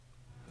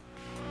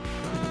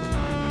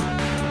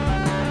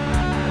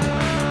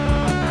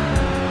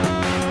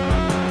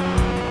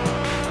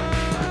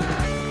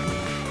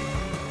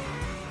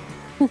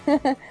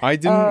I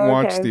didn't Oh,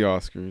 watch okay. the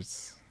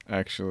Oscars,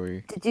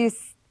 actually.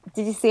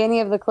 Did you see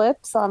any of the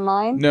clips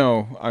online?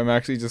 No, I'm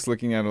actually just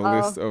looking at a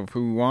list Oh. of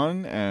who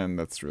won, and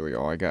that's really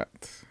all I got.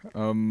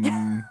 Um,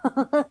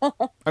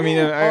 I mean,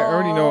 I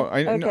already know. Oh,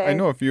 I okay.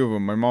 know a few of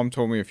them. My mom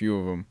told me a few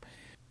of them,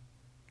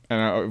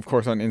 and of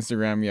course on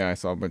Instagram, yeah, I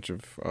saw a bunch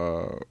of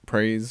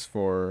praise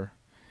for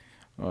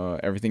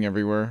everything,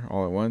 everywhere,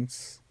 all at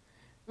once.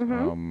 Hmm.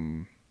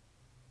 Um,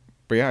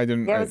 but yeah, I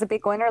didn't. Yeah, it was a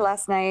big winner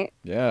last night.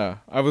 Yeah,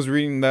 I was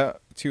reading that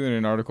too in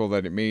an article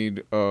that it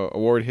made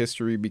award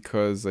history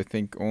because I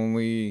think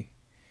only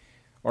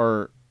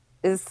or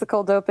Is the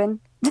cold open?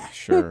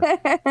 sure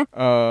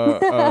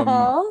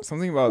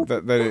something about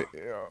that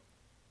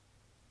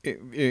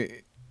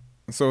it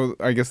so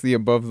I guess the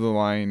above the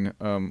line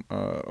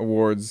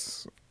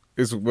awards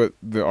is what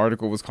the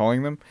article was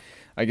calling them.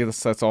 I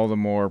guess that's all the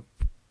more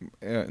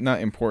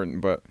not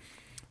important, but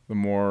the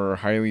more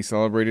highly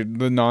celebrated,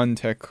 the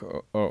non-tech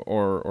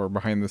or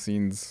behind the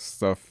scenes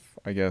stuff.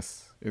 I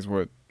guess is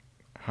what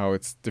how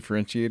it's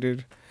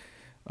differentiated.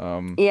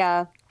 Um,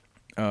 Yeah.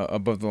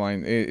 above the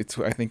line, it's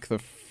I think the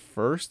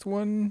first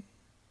one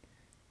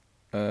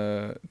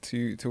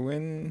to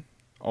win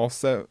all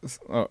set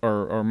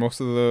or most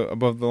of the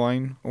above the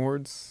line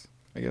awards.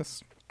 I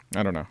guess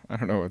I don't know. I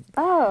don't know,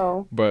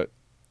 Oh, but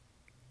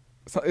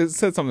it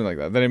said something like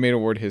that. That it made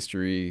award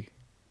history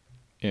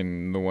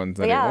in the ones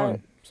well, that it yeah.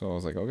 won. So I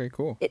was like, okay,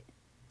 cool. It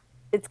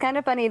it's kind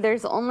of funny.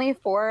 There's only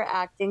four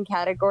acting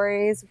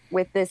categories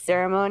with this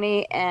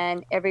ceremony,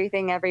 and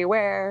Everything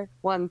Everywhere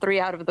won three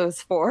out of those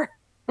four.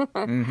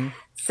 Mm-hmm. Well,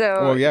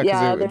 So yeah,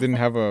 because yeah, it there's didn't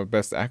have a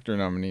best actor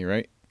nominee,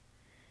 right?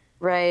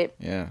 right.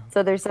 Yeah.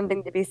 So there's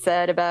something to be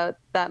said about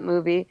that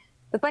movie.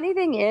 The funny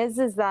thing is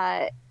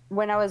that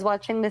when I was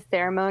watching the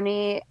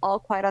ceremony, All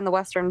Quiet on the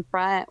Western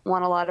Front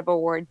won a lot of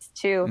awards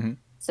too. Mm-hmm.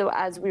 So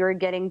as we were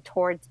getting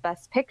towards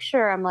Best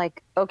Picture, I'm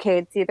like, okay,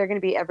 it's either going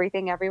to be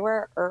Everything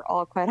Everywhere or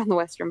All Quiet on the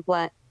Western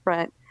Front.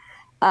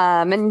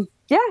 And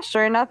yeah,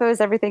 sure enough, it was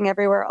Everything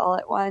Everywhere all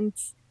at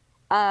once.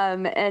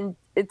 And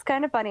it's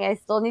kind of funny. I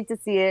still need to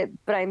see it,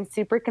 but I'm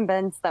super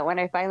convinced that when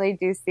I finally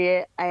do see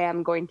it, I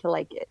am going to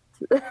like it.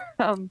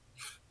 Um,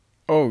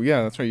 Oh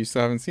yeah, that's right. You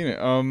still haven't seen it.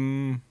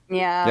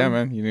 yeah, Yeah,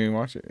 man, you need to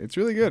watch it. It's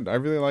really good. I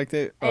really liked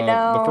it. I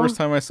The first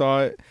know. time I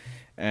saw it,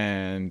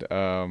 and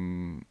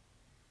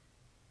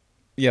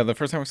yeah, the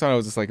first time I saw it, I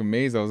was just like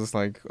amazed. I was just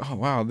like, oh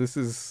wow, this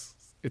is.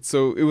 It's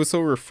so. It was so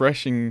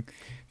refreshing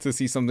to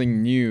see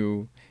something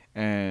new,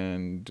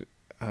 and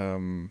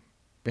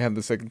yeah,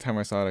 the second time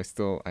I saw it,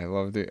 I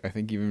loved it. I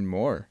think even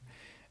more,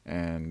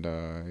 and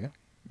yeah,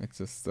 it's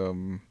just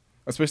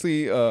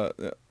especially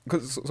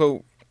cause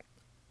so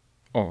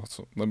oh,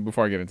 so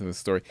before I get into this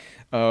story,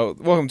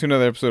 welcome to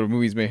another episode of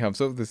Movies Mayhem.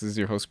 So this is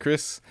your host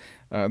Chris.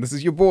 This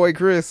is your boy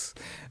Chris,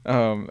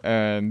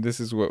 and this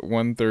is what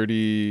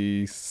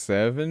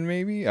 137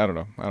 maybe. I don't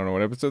know. I don't know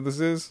what episode this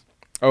is.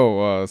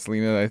 Oh,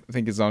 Selena, I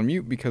think is on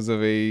mute because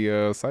of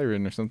a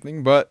siren or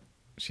something. But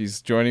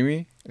she's joining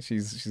me.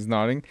 She's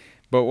nodding.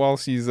 But while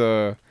she's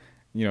doing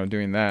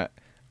that,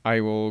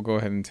 I will go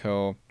ahead and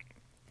tell.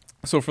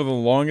 So for the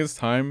longest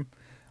time,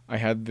 I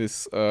had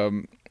this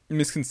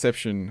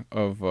misconception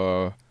of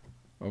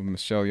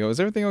Michelle Yeoh. Is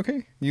everything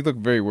okay? You look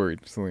very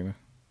worried, Selena.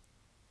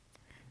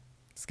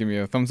 Just give me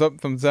a thumbs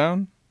up, thumbs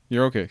down.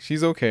 You're okay.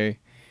 She's okay.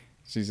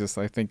 She's just,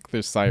 I think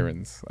there's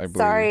sirens, I believe.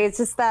 Sorry, it's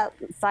just that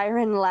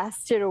siren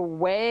lasted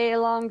way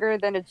longer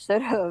than it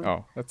should have.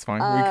 Oh, that's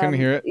fine. We couldn't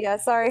hear it. Yeah,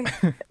 sorry.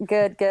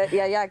 Good, good.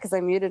 Yeah, because I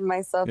muted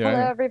myself. Yeah,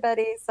 Hello, yeah.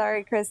 everybody.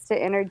 Sorry, Chris, to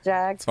It's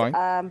interject. fine.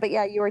 But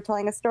yeah, you were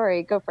telling a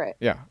story. Go for it.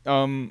 Yeah.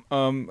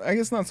 I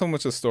guess not so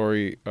much a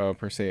story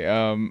per se.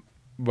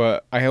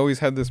 But I always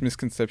had this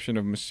misconception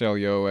of Michelle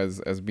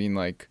Yeoh as being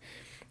like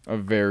a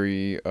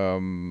very I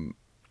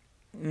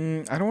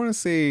don't want to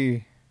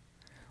say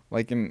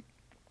like an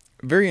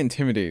very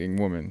intimidating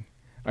woman.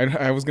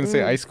 I was gonna say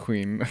Mm. Ice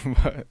Queen,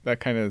 but that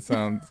kind of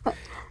sounds.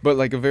 But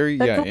like a very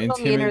That's a little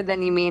meaner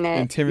than you mean it.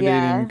 intimidating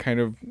Yeah. kind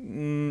of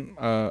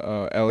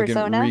elegant,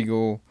 Persona.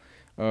 regal,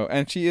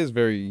 and she is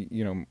very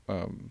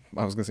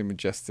I was gonna say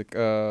majestic.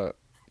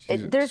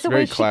 She's There's a a way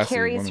very she classy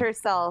carries woman.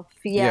 herself.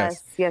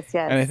 Yes, Yes, yes,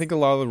 and I yes. think a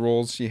lot of the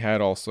roles she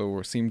had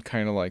also seemed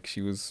kind of like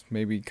she was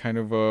maybe kind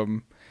of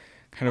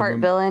Part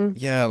villain.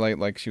 yeah,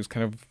 like she was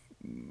kind of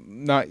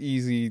not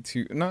easy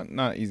to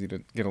not easy to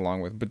get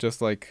along with, but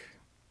just like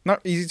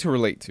not easy to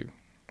relate to,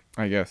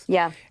 I guess.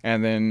 Yeah.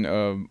 And then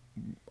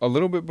a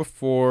little bit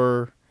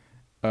before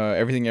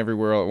Everything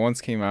Everywhere All at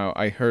Once came out,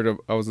 I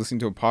was listening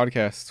to a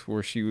podcast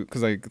where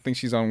because I think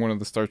she's on one of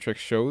the Star Trek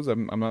shows.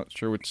 I'm not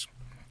sure which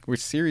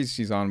series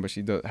she's on, but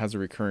has a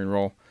recurring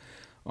role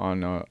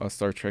on a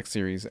Star Trek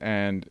series,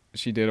 and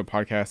she did a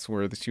podcast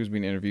where she was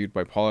being interviewed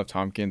by Paul F.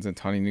 Tompkins and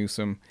Tawny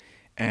Newsome,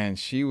 and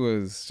she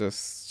was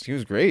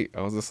great.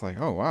 I was just like,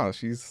 oh wow,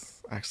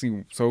 she's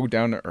actually so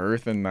down to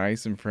earth and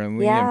nice and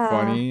friendly and Yeah.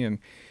 funny, and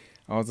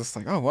I was just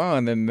like, oh wow.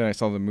 And then I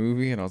saw the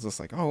movie, and I was just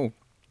like, oh,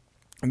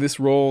 this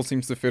role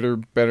seems to fit her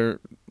better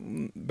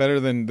than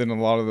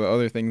a lot of the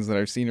other things that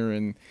I've seen her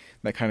in.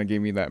 That kind of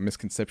gave me that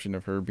misconception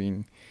of her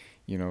being,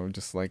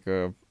 just like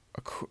a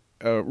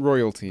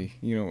royalty.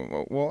 You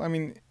know, well, I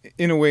mean,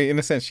 in a way, in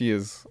a sense, she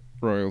is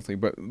royalty,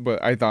 but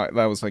I thought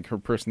that was like her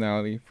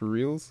personality for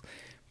reals.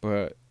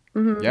 But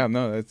Hmm. yeah,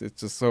 no, it's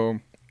just so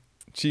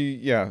she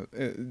yeah,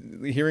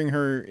 hearing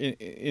her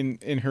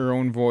in her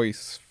own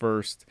voice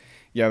first,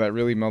 yeah, that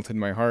really melted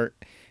my heart,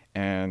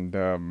 and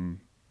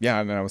yeah,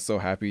 and I was so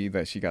happy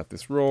that she got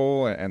this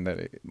role, and that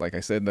it, like I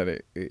said, that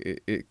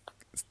it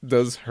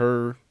does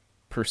her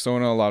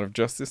persona a lot of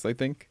justice, I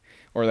think,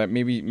 or that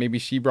maybe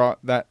she brought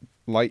that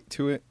light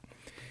to it.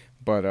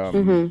 But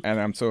Hmm. and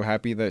I'm so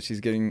happy that she's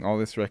getting all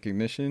this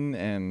recognition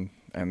and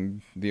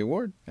the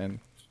award, and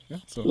yeah,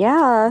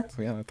 Yeah.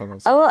 so yeah, I thought that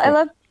was Oh, well, I cool.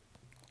 love,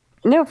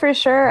 no, for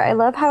sure. I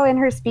love how in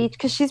her speech,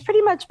 because she's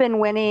pretty much been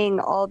winning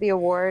all the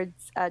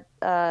awards at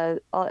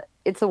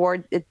it's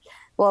award it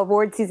well,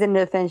 award season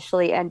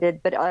officially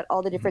ended, but at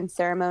all the Mhm. different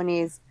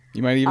ceremonies.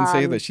 You might even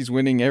say that Um, she's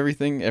winning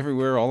everything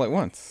everywhere all at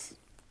once.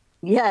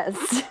 yes.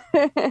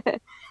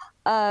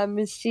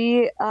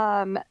 She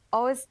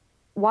always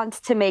wants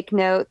to make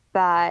note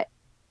that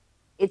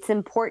it's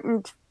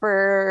important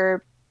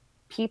for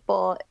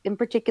people, in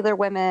particular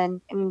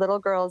women and little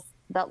girls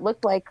that look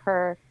like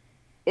her,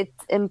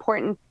 it's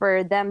important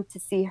for them to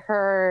see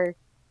her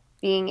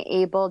being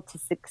able to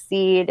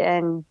succeed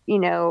and,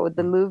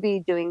 the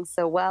movie doing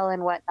so well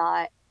and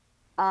whatnot.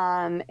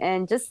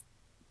 And just,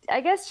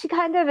 I guess she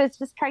kind of is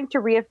just trying to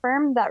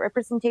reaffirm that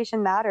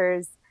representation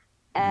matters.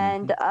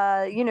 Mm-hmm.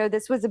 And,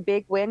 this was a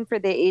big win for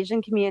the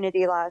Asian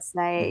community last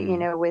night,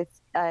 Mm-hmm. with,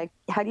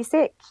 how do you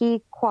say it?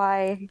 Ki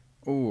Kwai.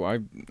 Oh,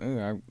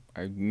 I'm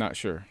not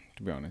sure,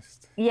 to be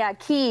honest. Yeah,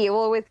 Key.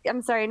 Well,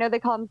 I'm sorry, I know they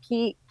call him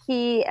Key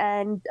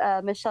and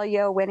Michelle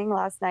Yeoh winning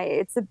last night.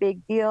 It's a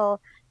big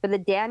deal for the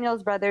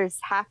Daniels brothers,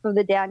 half of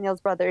the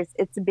Daniels brothers.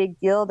 It's a big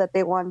deal that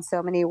they won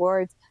so many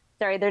awards.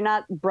 Sorry, they're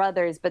not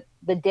brothers, but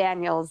the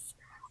Daniels.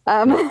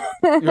 Um,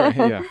 Right,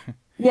 yeah.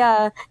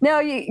 yeah, no,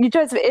 you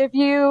just, if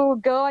you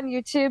go on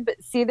YouTube,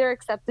 see their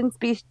acceptance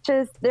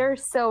speeches, they're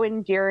so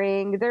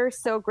endearing. They're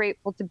so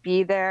grateful to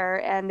be there,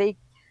 and they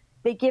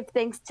give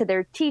thanks to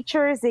their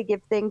teachers. They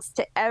give thanks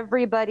to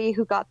everybody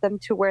who got them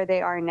to where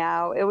they are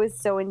now. It was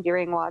so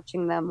endearing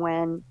watching them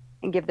win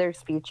and give their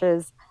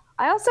speeches.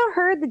 I also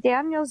heard the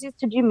Daniels used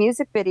to do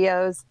music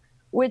videos,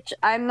 which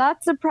I'm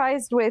not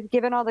surprised with,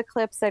 given all the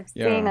clips I've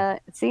seen Yeah.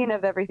 seen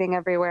of everything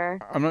everywhere.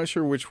 I'm not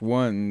sure which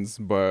ones,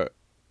 but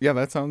yeah,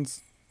 that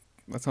sounds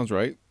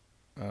right.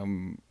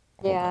 Um,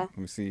 Hold on. Yeah. Let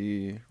me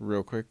see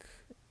real quick.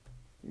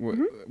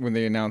 Mhm. When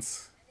they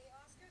announce,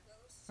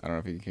 I don't know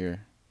if you can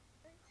hear.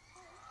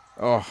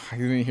 Oh, I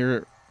didn't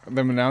hear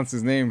them announce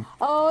his name.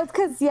 Oh, it's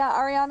because yeah,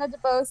 Ariana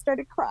DeBose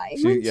started crying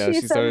She when yeah, she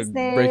she said his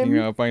started breaking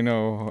name. up. I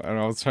know, and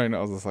I was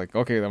just like,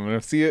 okay, I'm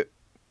gonna see it,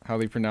 how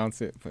they pronounce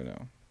it, but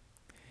no.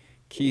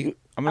 Ki,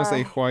 I'm gonna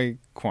say Uh, Huai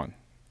Kwan.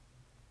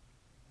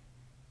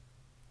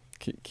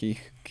 Ki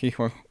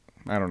Huai.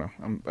 I don't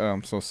know.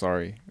 I'm so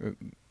sorry.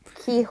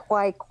 Ki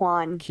Huai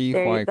Kwan. Ki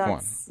There, Huai Kwan.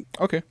 that's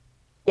Okay.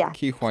 yeah,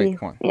 Ki Huai Key.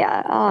 Kwan.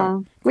 Yeah, All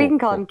right. we Cool. can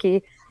call Cool. him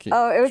Key. Ki.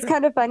 Oh, it was Sure.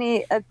 kind of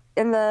funny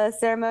in the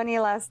ceremony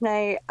last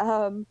night.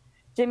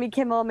 Jimmy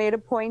Kimmel made a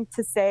point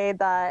to say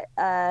that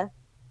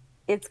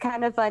it's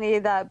kind of funny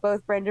that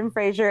both Brendan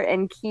Fraser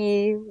and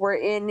Key were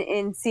in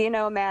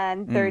Encino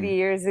Man 30 Mm.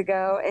 years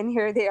ago, and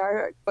here they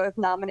are both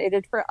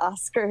nominated for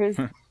Oscars.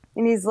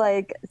 And he's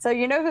like, "So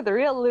you know who the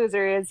real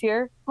loser is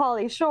here?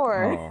 Pauly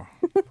Shore." Oh,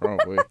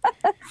 probably.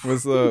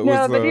 Was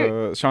No, but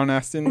he, Sean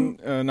Astin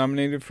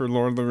nominated for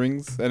Lord of the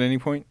Rings at any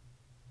point?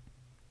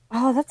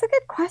 oh, that's a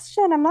good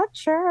question. I'm not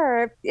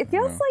sure. It I don't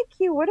feels know. like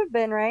he would have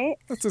been, right?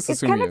 Let's just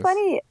It's assume he kind of is.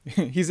 funny.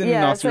 He's in an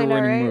Yes, I know,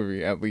 Oscar-winning right?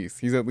 movie at least.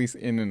 He's at least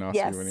in an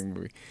Yes. Oscar-winning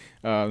movie.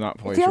 Not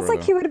It Pauly feels Shore like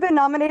though. he would have been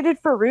nominated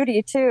for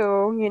Rudy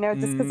too,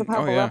 just because of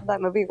how Oh yeah. beloved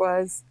that movie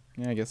was.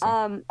 Yeah, I guess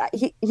so.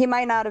 He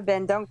might not have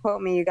been. Don't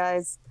quote me, you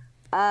guys.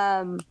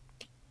 Um,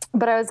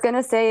 but I was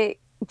gonna say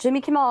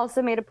Jimmy Kimmel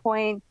also made a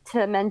point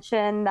to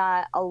mention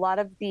that a lot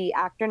of the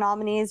actor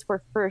nominees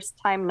were first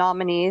time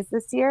nominees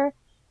this year.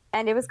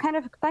 And it was kind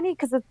of funny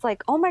because it's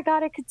like, oh my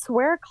God, I could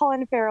swear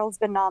Colin Farrell's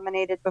been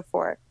nominated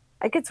before.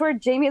 I could swear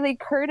Jamie Lee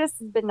Curtis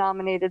has been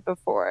nominated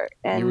before.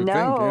 You And would think,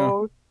 yeah.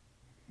 no,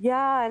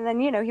 yeah. And then,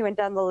 he went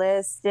down the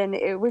list and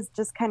it was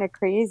just kind of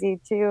crazy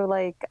too.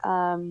 Like,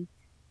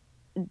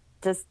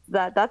 just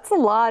that's a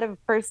lot of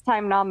first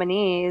time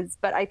nominees,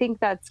 but I think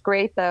that's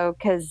great though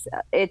because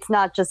it's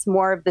not just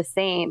more of the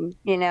same.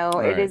 It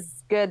Right.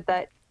 is good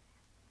that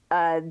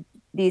uh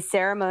these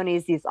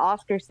ceremonies, these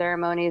Oscar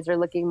ceremonies, are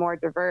looking more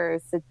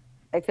diverse.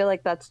 I feel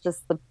like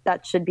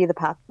that should be the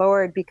path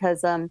forward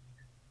because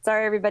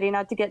sorry everybody,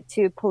 not to get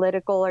too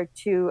political or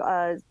too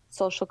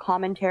social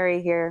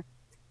commentary here,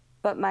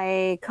 but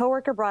my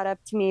coworker brought up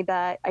to me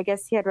that I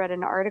guess he had read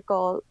an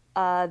article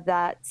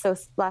that so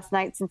last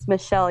night, since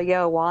Michelle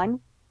Yeoh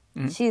won,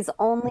 Mm-hmm. she's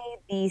only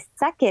the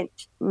second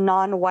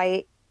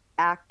non-white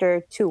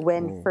actor to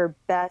win Oh. for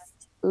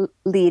best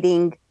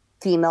leading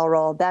female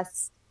role,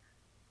 best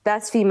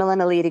female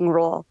in a leading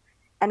role.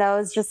 And I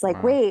was just like,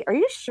 Wow. wait, are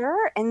you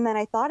sure? And then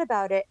I thought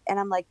about it and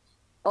I'm like,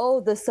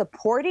 oh, the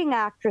supporting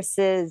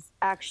actresses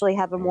actually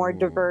have a more Ooh.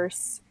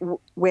 diverse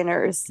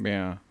winners.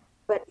 Yeah.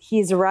 But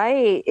he's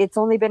right. It's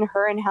only been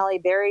her and Halle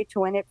Berry to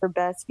win it for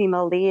best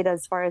female lead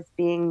as far as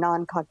being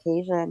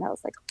non-Caucasian. I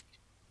was like,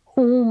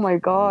 oh my Ooh.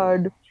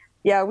 God.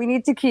 Yeah, we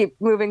need to keep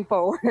moving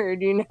forward,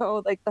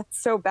 like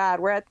that's so bad.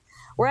 We're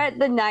at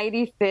the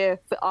 95th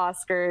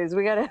Oscars.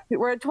 We're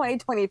at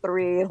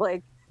 2023.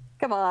 Like,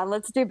 come on,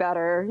 let's do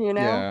better.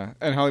 Yeah.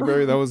 And Halle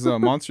Berry, that was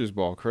Monsters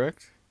Ball,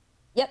 correct?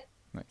 Yep.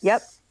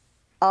 Yep. Nice.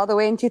 All the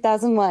way in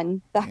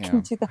 2001, back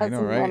in Yeah. I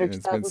know, right? 2001 or And it's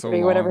been so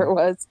 2003, whatever it long.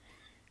 was.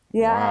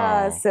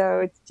 Yeah, Wow. so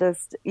it's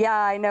just, yeah,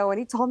 I know. When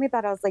he told me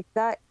that, I was like,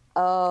 that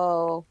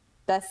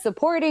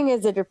supporting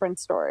is a different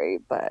story,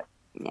 but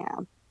yeah.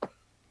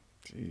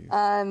 Jeez.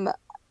 Um,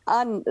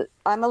 on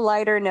on a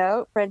lighter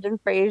note, Brendan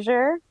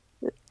Fraser,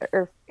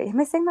 or am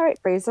I saying that right?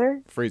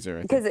 Fraser? Fraser,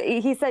 I think.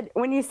 Because he said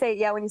when you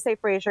say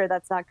Fraser,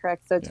 that's not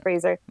correct. So it's Yeah.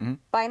 Fraser. Hmm.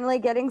 Finally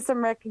getting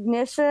some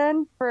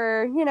recognition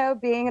for,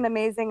 being an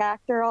amazing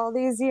actor all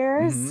these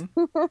years.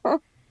 Hmm.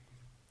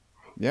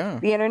 Yeah, The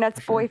for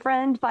internet's sure.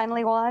 boyfriend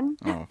finally won.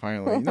 Oh,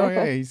 finally. No,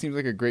 yeah, he seems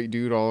like a great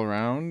dude all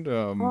around.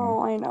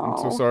 Oh, I I'm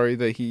so know. sorry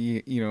that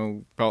he,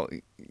 felt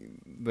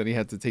that he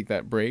had to take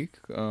that break.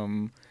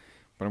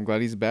 But I'm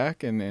glad he's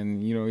back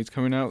and he's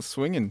coming out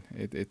swinging.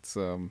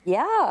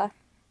 Yeah.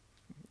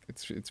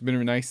 It's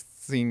been nice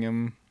seeing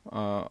him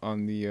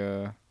on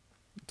the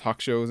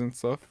talk shows and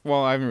stuff.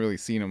 Well, I haven't really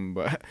seen him,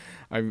 but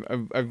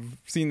I've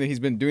seen that he's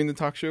been doing the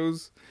talk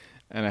shows,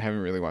 and I haven't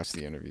really watched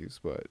the interviews.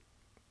 But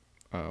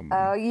Oh,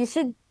 um,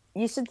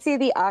 you should see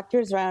the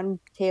actors round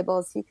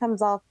tables. He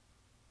comes off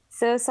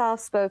so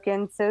soft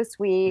spoken, so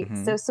sweet,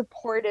 hmm so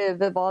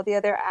supportive of all the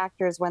other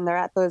actors when they're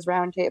at those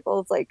round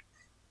tables. Like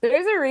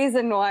there's a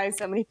reason why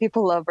so many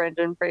people love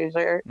Brendan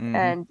Fraser. hmm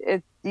And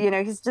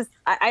he's just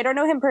I don't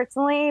know him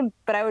personally,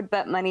 but I would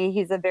bet money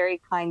he's a very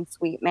kind,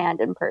 sweet man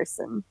in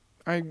person.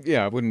 I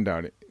wouldn't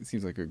doubt it. He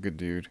seems like a good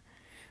dude.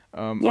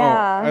 I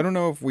Yeah. don't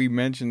know if we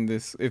mentioned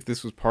this, if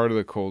this was part of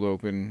the cold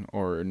open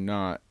or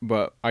not,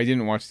 but I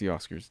didn't watch the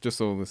Oscars. Just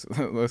so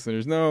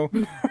listeners know,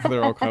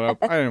 they're all caught up.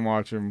 I didn't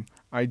watch them.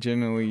 I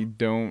generally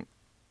don't.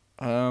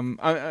 And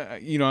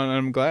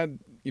I'm glad,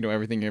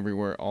 everything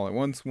everywhere all at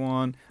once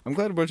won. I'm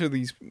glad a bunch of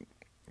these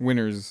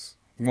winners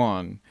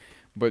won,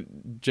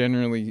 but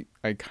generally,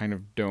 I kind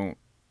of don't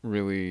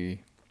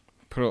really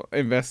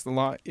invest a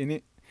lot in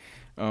it.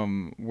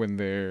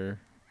 When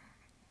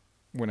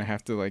when I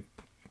have to like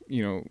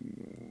you know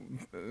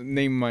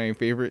name my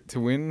favorite to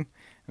win.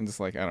 I'm just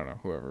like, I don't know,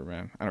 whoever,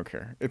 man. I don't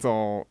care. It's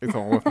all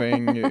a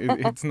thing.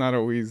 It's not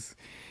always.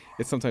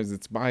 It's sometimes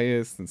it's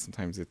biased, and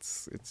sometimes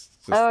it's Oh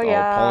just all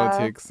yeah.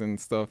 politics and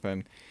stuff,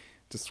 and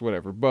just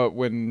whatever. But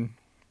when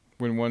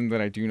one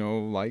that I do know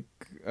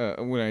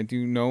when I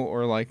do know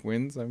or like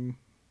wins, I'm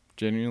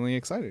genuinely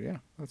excited. Yeah,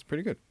 that's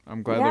pretty good.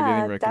 I'm glad they're getting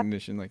Yeah,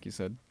 recognition, like you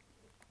said.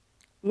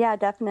 yeah,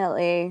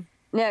 definitely.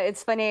 No,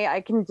 it's funny.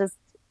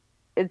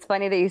 It's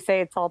funny that you say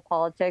it's all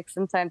politics.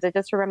 Sometimes I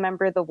just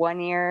remember the one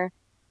year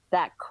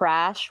that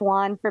Crash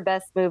won for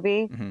best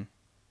movie, Hmm.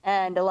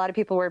 and a lot of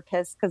people were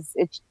pissed because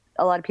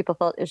a lot of people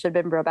felt it should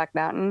have been Brokeback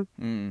Mountain.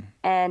 Mm.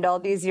 And all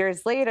these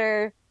years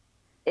later,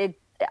 it,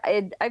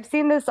 I've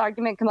seen this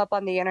argument come up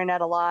on the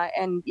internet a lot,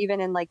 and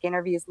even in like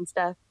interviews and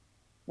stuff.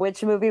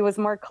 Which movie was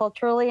more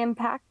culturally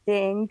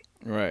impacting?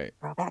 Right.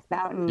 Brokeback Yeah.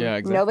 Mountain.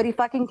 Exactly. Nobody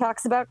fucking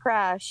talks about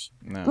Crash.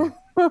 No.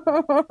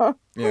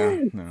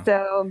 Yeah. No.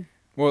 So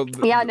Well,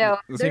 yeah, no,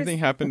 the same there's thing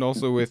happened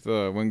also with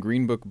when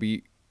Green Book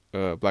beat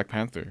Black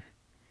Panther.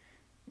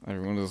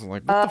 Everyone was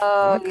like, "What the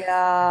oh fuck?"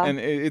 yeah.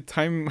 And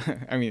time.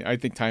 I mean, I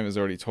think time has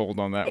already told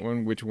on that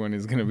one. Which one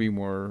is going to be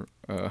more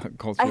I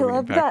culturally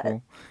love that.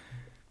 impactful?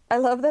 I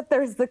love that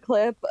there's the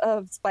clip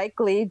of Spike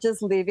Lee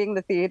just leaving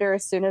the theater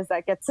as soon as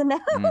that gets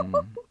announced.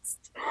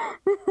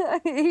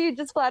 Mm, He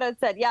just flat out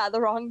said, "Yeah,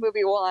 the wrong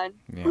movie won."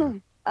 yeah.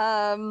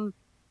 Um,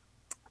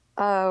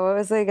 what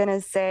was I gonna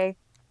say?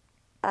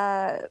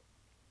 Uh,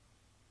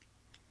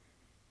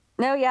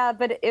 no, yeah,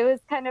 but it was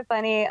kind of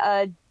funny.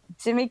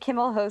 Jimmy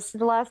Kimmel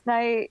hosted last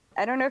night.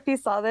 I don't know if you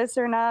saw this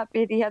or not,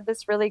 but he had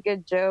this really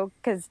good joke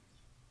because,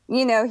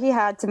 he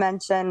had to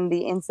mention the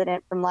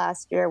incident from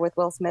last year with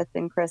Will Smith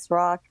and Chris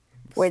Rock,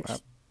 Slap.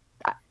 which,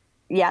 uh,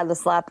 yeah, the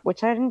slap,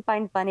 which I didn't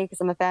find funny because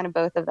I'm a fan of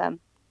both of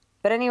them.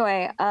 But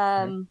anyway,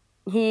 Okay.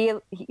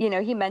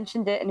 he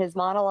mentioned it in his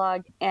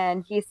monologue,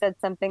 and he said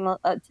something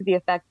to the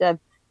effect of,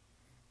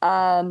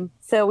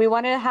 so we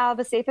want to have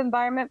a safe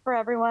environment for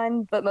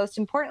everyone, but most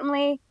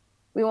importantly,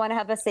 we want to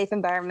have a safe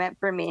environment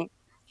for me.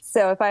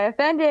 So if I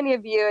offend any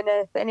of you, and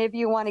if any of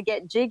you want to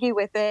get jiggy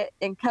with it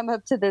and come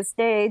up to the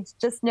stage,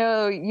 just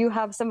know you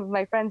have some of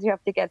my friends you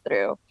have to get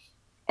through.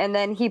 And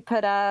then he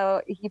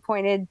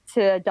pointed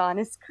to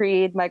Adonis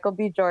Creed, Michael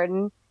B.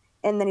 Jordan,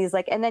 and then he's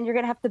like, and then you're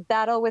gonna have to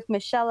battle with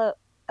Michelle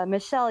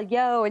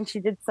Yeoh, and she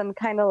did some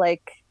kind of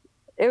like,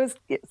 it was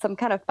some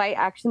kind of fight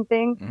action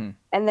thing. Mm-hmm.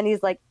 And then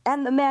he's like,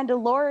 and the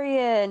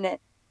Mandalorian,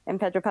 and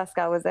Pedro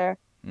Pascal was there.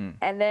 Mm.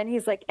 And then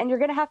he's like, and you're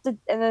gonna have to,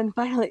 and then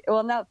finally,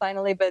 well, not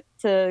finally, but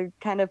to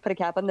kind of put a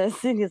cap on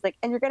this, and he's like,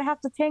 and you're gonna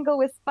have to tangle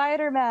with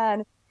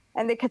Spider-Man.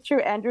 And they cut through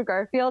Andrew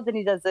Garfield, and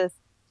he does this.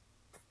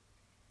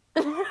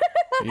 He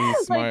Like he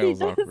smiles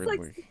just like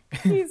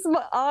awkwardly.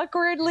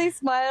 awkwardly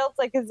smiles,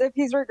 like as if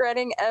he's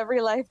regretting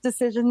every life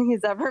decision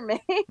he's ever made.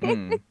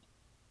 Mm.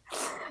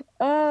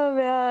 Oh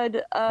man.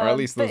 Or at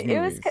least But those it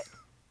was.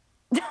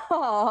 movies.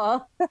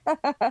 Aw.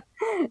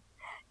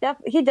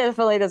 He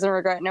definitely doesn't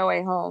regret No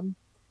Way Home.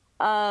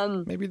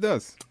 Um, Maybe he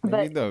does.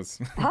 Maybe he but does.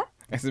 huh?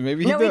 I said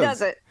maybe he No, he does.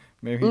 doesn't.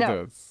 Maybe he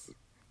No, does.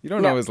 You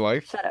don't know no. his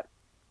life. Shut up.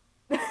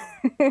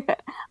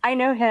 I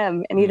know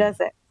him, and he Mm.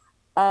 doesn't.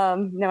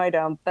 No, I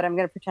don't, but I'm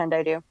gonna pretend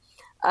I do.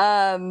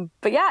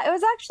 But yeah, it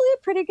was actually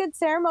a pretty good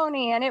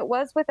ceremony, and it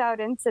was without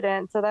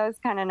incident, so that was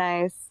kind of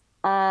nice.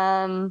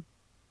 And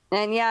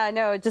yeah,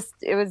 no, just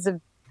it was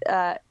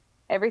a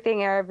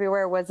everything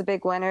everywhere was a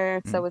big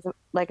winner. So Mm. it was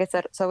like I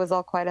said, so it was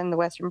All Quiet on the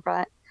Western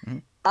Front.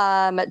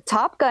 Mm.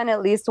 Top Gun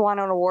at least won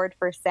an award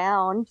for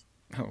sound.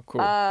 Oh,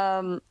 cool.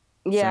 Um,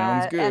 Sounds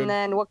yeah, and good.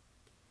 then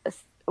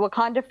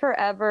Wakanda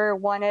Forever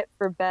won it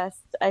for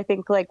best, I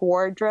think, like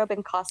wardrobe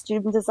and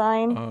costume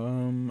design.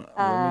 Let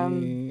Um,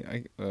 me.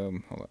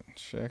 Hold on.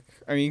 Check.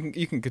 I mean,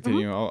 you can mhm.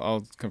 continue.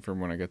 I'll confirm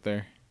when I get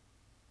there.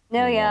 No,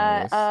 Go along with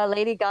yeah, this.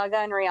 Lady Gaga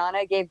and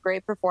Rihanna gave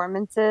great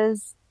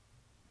performances.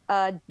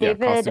 Yeah,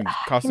 David, I can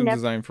costume never,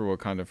 design for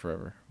Wakanda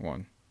Forever.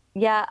 One.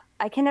 yeah,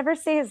 I can never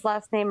say his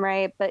last name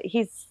right, but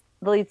he's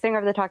the lead singer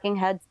of the Talking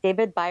Heads,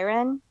 David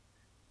Byron.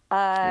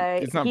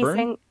 It's not He Burn.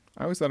 sang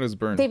I always thought it was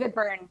Burn. David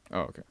Byrne.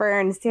 Oh, okay.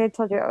 Burns. See, I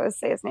told you I always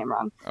say his name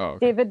wrong. Oh,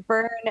 okay. David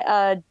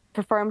Byrne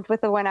performed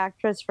with the one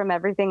actress from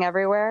Everything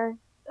Everywhere.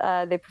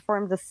 They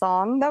performed the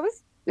song.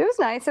 It was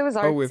nice. It was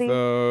Oh, with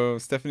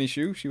artsy. Stephanie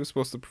Shu, she was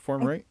supposed to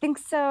perform, I right? think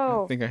I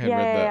so. think I had Yeah,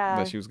 read that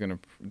yeah, she was gonna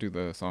do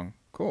the song.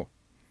 Cool.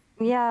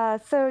 yeah. Yeah.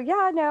 So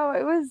yeah, no,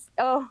 it was.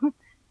 Oh,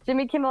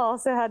 Jimmy Kimmel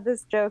also had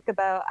this joke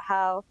about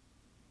how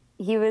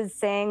he was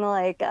saying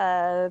like,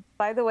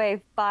 by the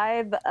way,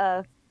 five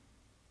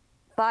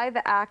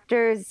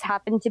actors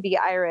happen to be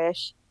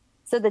Irish.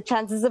 So the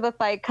chances of a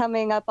fight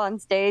coming up on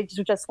stage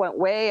just went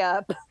way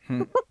up.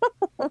 Hmm.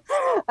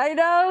 I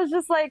know. I was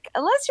just like,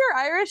 unless you're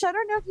Irish, I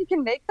don't know if you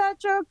can make that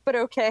joke, but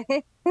okay.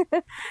 Because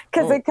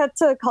Oh, it cut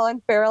to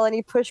Colin Farrell and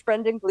he pushed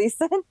Brendan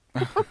Gleeson.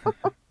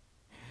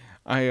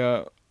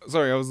 I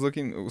sorry, I was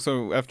looking.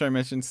 So after I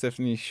mentioned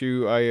Stephanie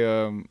Shu,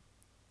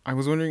 I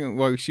was wondering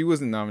why she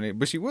wasn't nominated,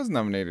 but she was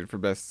nominated for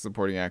Best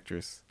Supporting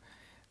Actress.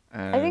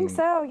 I think And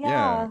so. yeah,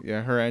 Yeah.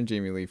 yeah, her and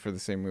Jamie Lee for the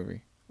same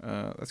movie.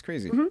 That's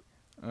crazy. Hmm.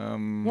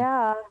 Um,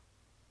 Yeah.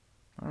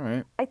 all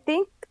right, I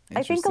think I think a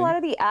interesting. lot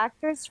of the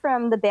actors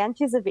from the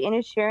Banshees of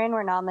Inisherin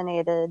were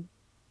nominated.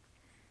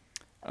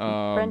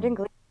 Brendan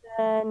Um,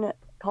 Gleeson,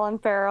 Colin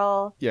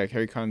Farrell. yeah,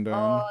 Carrie Condon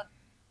Oh,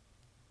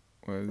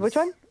 which was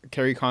one?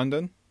 Carrie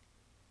Condon.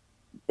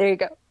 There you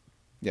go.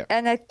 Yeah.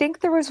 And I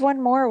think there was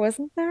one more,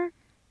 wasn't there?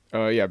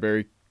 Yeah,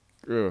 Barry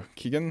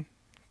Keegan,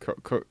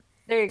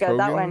 There you go.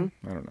 That Kogan. one.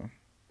 I don't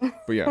know,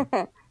 but yeah,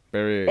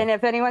 Barry. And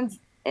if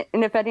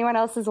anyone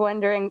else is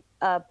wondering,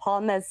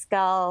 Paul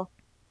Mescal.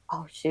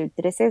 Oh shoot,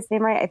 did I say his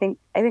name right? I think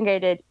I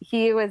did.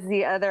 He was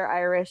the other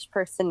Irish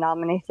person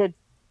nominated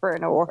for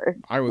an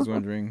award. I was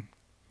wondering.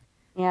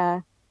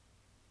 Yeah.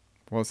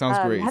 Well, it sounds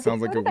great. It Have you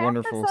sounds like heard a of After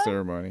wonderful Sun?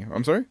 ceremony.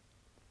 I'm sorry.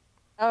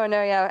 Oh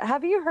no, yeah.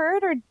 Have you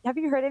heard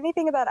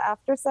anything about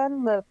After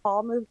Sun, the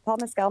Paul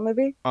Mescal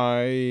movie?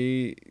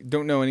 I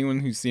don't know anyone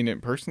who's seen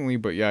it personally,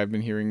 but yeah, I've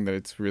been hearing that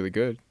it's really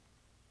good.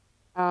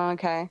 Oh,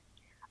 okay.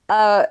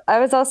 I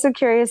was also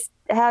curious.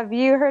 Have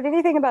you heard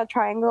anything about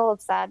Triangle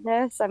of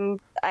Sadness?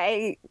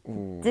 I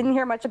Ooh. didn't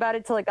hear much about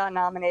it till it got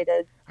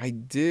nominated. I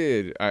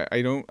did.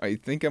 I don't. I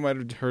think I might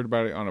have heard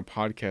about it on a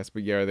podcast,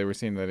 but yeah, they were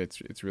saying that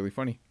it's really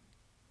funny.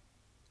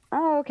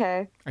 Oh,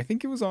 okay. I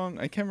think it was on.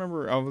 I can't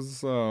remember. I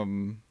was.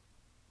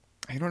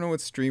 I don't know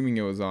what streaming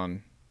it was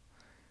on,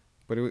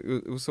 but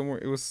it was somewhere.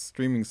 It was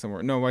streaming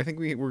somewhere. No, I think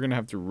we were gonna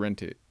have to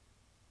rent it.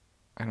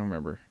 I don't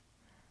remember,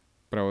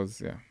 but I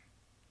was yeah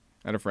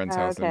at a friend's Oh,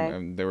 house okay.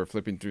 and they were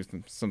flipping through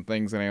some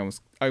things and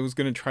I was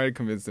gonna try to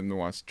convince them to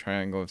watch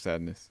Triangle of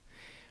Sadness,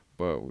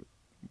 but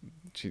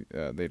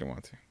they don't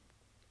want to.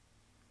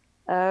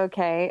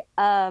 Okay.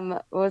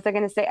 What was I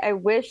going to say? I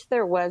wish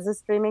there was a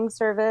streaming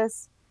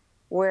service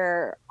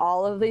where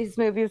all of these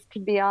movies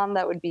could be on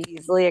that would be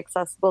easily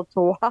accessible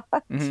to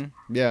watch,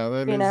 Yeah,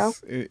 that you know?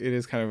 is it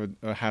is kind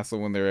of a hassle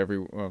when they're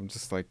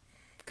just like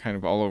kind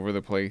of all over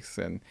the place,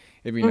 and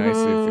it'd be nice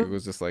if it Hmm.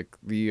 was just like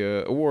the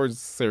awards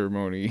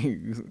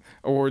ceremony,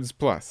 awards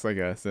plus, I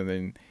guess, and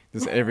then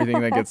just everything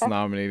that gets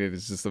nominated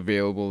is just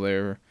available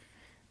there.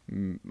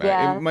 It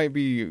Yeah, might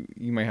be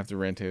you might have to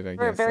rent it, I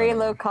for a guess. I very don't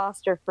low know.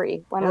 cost or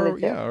free, one of the Or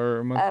two. yeah, or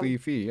a Um, monthly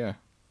fee. Yeah.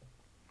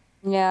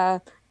 yeah.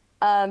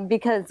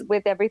 Because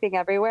with Everything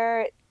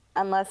Everywhere,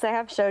 unless I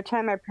have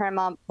Showtime or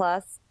Paramount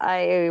Plus,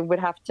 I would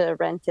have to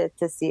rent it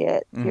to see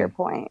it, to your Hmm.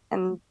 point.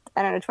 And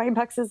I don't know,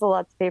 $20 is a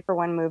lot to pay for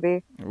one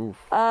movie. Oof.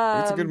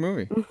 But it's a good Um,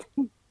 movie.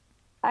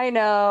 I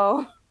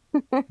know.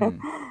 Hmm.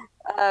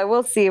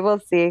 We'll see. We'll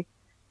see.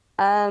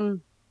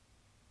 Um,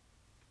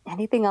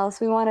 Anything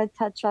else we want to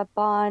touch up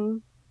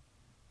on?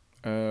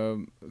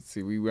 Let's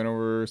see. We went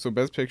over. So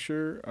best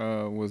picture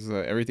was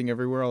Everything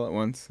Everywhere All at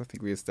Once. I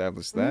think we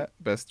established Mhm. that.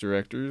 Best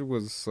director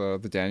was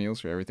The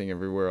Daniels for Everything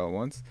Everywhere All at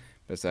Once.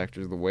 Best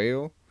actor is The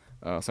Whale.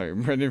 Sorry,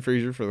 Brendan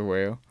Fraser for The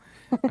Whale.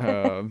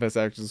 Best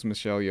actress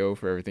Michelle Yeoh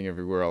for Everything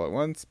Everywhere All at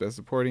Once. Best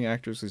supporting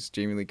actress is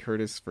Jamie Lee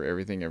Curtis for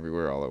Everything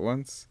Everywhere All at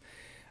Once.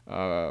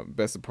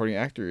 Best supporting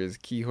actor is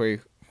Ki Hui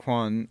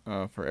Kwan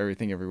for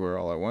Everything Everywhere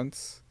All at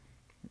Once.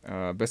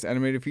 Best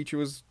animated feature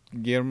was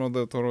Guillermo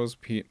del Toro's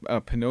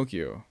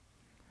Pinocchio.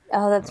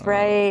 Oh, that's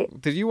right.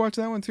 Did you watch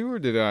that one too, or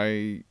did I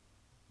I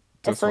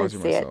just still need watch to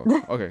it see it.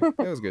 myself? Okay,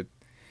 it was good.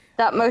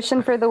 That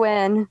motion for the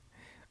win.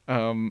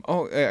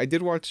 Oh, I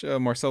did watch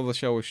Marcel the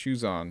Shell with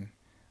Shoes On.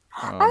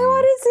 I Um,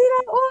 want to see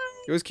that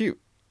it was cute.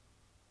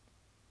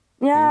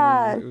 one.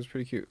 Yeah. It was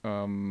pretty cute.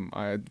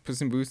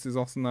 Puss in Boots is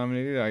also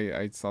nominated.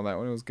 I saw that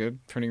one. It was good.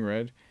 Turning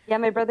Red. Yeah,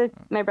 my brother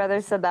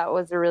said that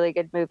was a really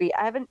good movie.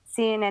 I haven't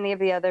seen any of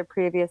the other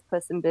previous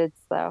Puss in Boots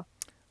though.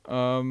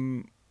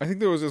 I think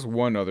there was just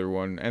one other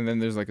one, and then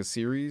there's like a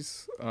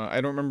series.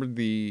 I don't remember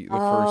the first.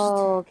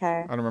 Oh,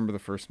 okay. I don't remember the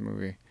first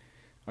movie.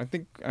 I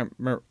think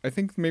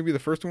maybe the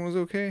first one was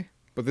okay,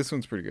 but this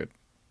one's pretty good.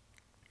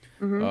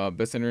 Mhm.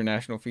 Best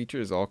international feature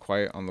is All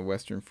Quiet on the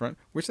Western Front,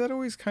 which that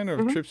always kind of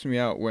Mhm. trips me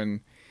out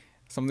when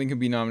something can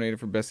be nominated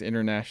for best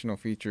international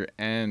feature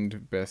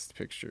and best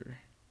picture.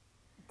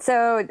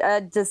 So,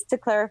 just to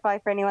clarify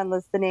for anyone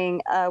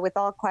listening, with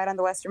All Quiet on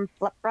the Western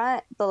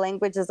Front, the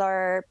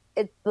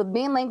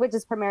main language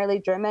is primarily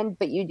German,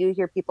 but you do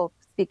hear people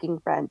speaking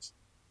French.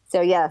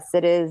 So, yes,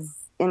 it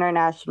is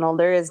international.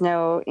 There is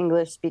no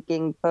English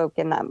speaking folk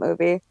in that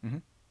movie. Hmm.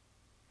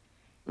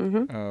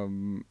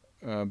 Hmm.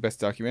 Best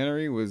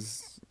documentary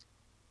was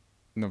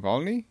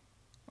Navalny.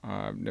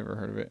 I've never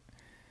heard of it.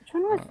 Which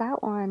one was Uh,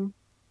 that one?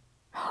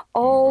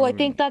 Oh, I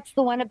think Navalny. that's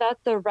the one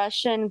about the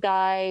Russian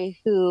guy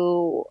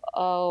who,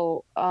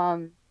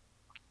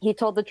 he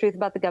told the truth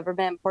about the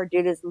government. Poor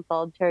dude is in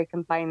solitary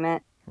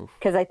confinement. Oof.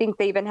 Because I think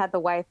they even had the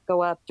wife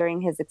go up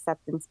during his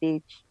acceptance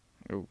speech.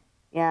 Oh.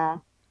 Yeah.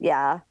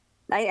 Yeah.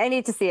 I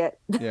need to see it.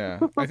 Yeah,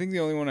 I think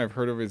the only one I've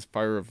heard of is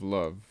Fire of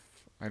Love.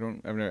 I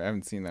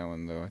haven't seen that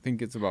one though. I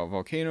think it's about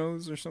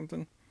volcanoes or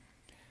something.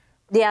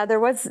 Yeah,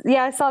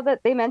 I saw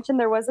that they mentioned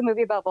there was a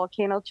movie about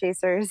volcano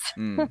chasers.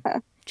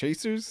 Mm.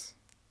 Chasers?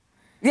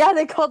 Yeah,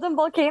 they called them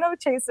volcano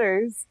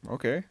chasers.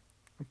 Okay.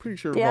 I'm pretty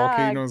sure Yeah,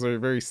 volcanoes are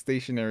very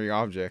stationary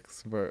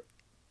objects, but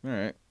all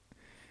right.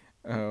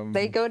 they Um,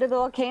 go to the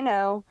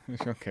volcano.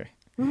 okay.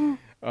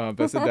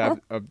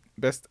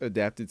 Best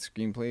adapted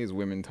screenplay is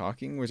Women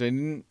Talking, which I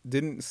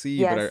didn't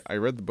see, but Yes. I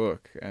read the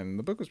book, and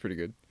the book was pretty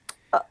good.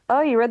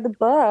 Oh, you read the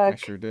I book.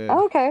 sure did.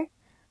 Oh, okay.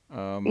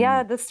 Yeah,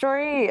 Um, the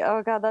story.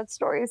 Oh God, that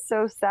story is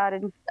so sad.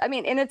 And I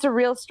mean, and it's a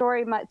real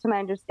story, to my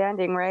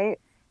understanding, right?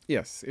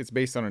 yes, it's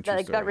based on a That true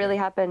like that story. Yeah. really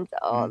happened.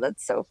 Oh, Mhm.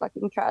 that's so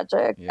fucking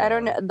tragic. I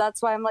don't Yeah. know. That's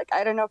why I'm like,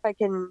 I don't know if I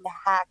can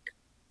hack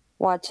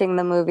watching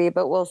the movie,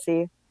 but we'll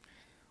see.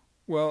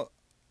 Well,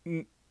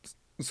 n-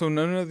 so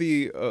none of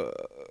the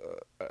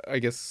I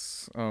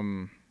guess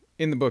in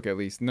the book at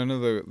least none of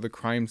the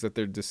crimes that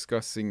they're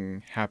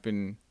discussing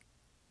happen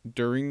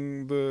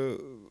during the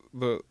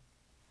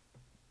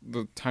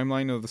the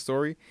timeline of the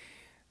story.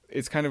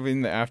 It's kind of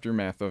in the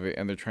aftermath of it,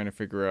 and they're trying to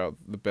figure out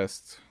the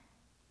best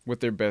what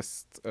their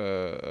best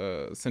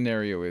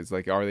scenario is.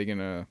 Like, are they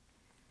gonna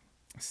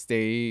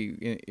stay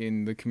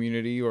in the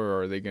community,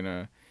 or are they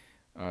gonna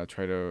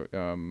try to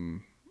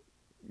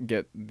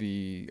get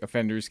the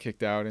offenders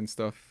kicked out and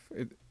stuff?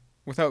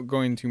 Without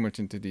going too much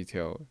into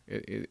detail,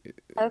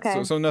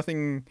 Okay. so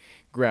nothing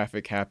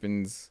graphic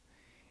happens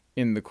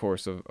in the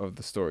course of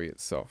the story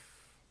itself.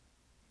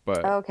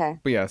 But Okay.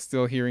 yeah,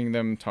 still hearing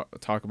them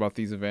talk about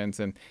these events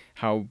and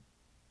how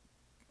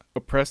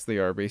oppressed they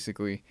are,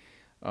 basically,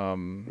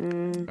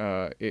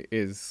 Mm, it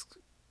is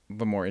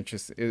the more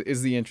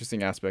is the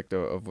interesting aspect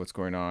of what's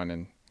going on,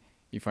 and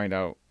you find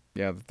out,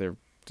 yeah, that they're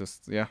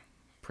just, yeah,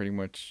 pretty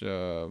much,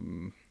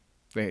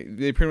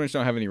 they pretty much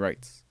don't have any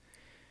rights.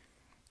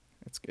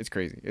 It's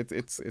crazy. It's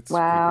pretty crazy.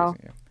 wow.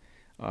 Yeah.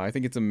 I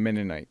think it's a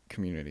Mennonite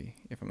community,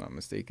 if I'm not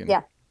mistaken.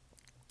 Yeah.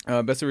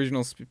 Best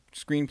original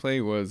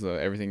screenplay was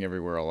Everything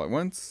Everywhere All at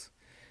Once.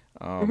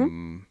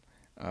 Hmm.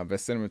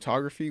 Best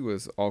cinematography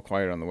was All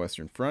Quiet on the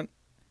Western Front.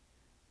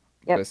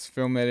 Yep. Best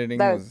film editing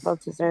That was was well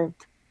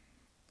deserved.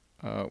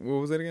 what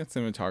was it again?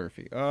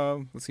 Cinematography.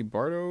 Let's see.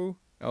 Bardo,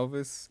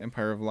 Elvis,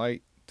 Empire of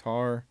Light,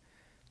 Tar.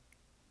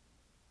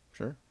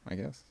 Sure, I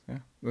guess.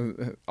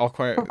 Yeah. All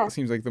Quiet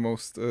seems like the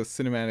most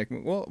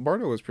cinematic. Well,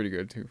 Bardo was pretty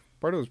good too.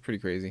 Bardo was pretty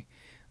crazy.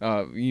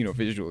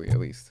 Visually at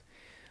least.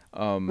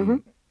 Hmm.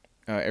 Um,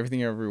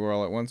 Everything Everywhere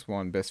All at Once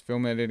won Best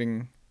Film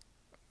Editing.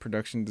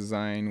 Production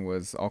design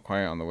was All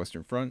Quiet on the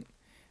Western Front.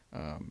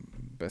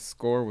 Best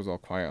score was All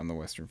Quiet on the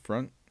Western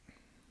Front.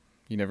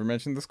 You never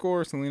mentioned the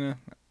score, Selena.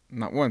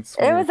 Not once.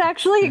 It was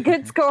actually a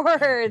good score.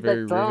 The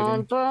Very dun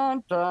riveting.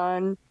 dun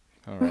dun.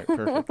 All right,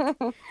 perfect.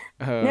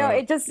 No, Uh,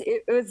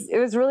 it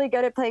was really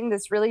good at playing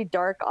this really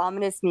dark,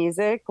 ominous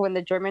music when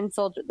the German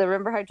soldier.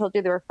 Remember how I told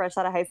you they were fresh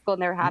out of high school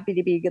and they were happy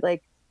to be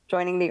like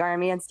joining the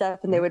army and stuff,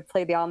 and they Mhm. would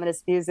play the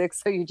ominous music,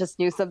 so you just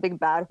knew something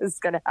bad was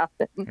gonna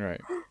happen.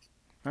 Right.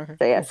 Okay.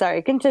 So yeah, Cool. sorry,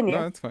 No, continue.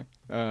 that's fine.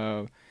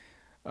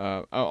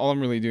 All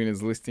I'm really doing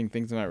is listing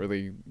things. I'm not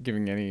really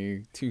giving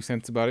any 2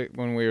 cents about it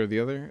one way or the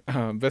other.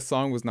 Best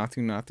song was Natu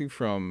Natu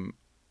from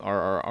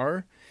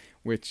RRR,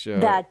 which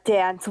That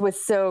dance was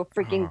so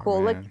freaking oh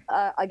cool. Look,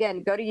 man,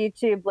 again, go to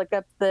YouTube, look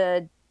up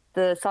the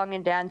song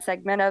and dance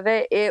segment of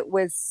it. It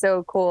was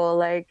so cool.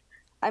 Like,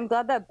 I'm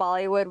glad that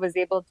Bollywood was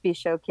able to be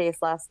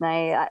showcased last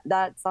night.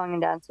 That song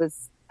and dance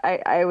was,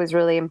 I was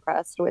really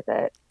impressed with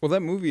it. well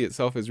that movie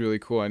itself is really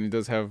cool and it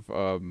does have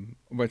a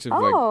bunch of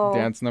like Oh,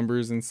 dance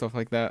numbers and stuff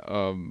like that.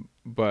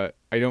 But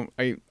I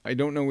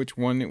don't know which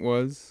one it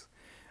was.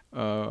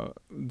 Uh,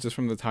 just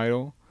from the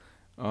title.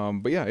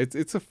 But yeah,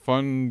 it's a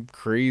fun,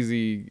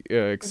 crazy,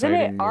 isn't it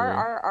exciting movie.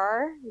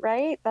 RRR,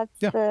 right? That's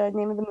Yeah, the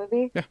name of the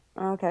movie? yeah.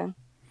 Okay.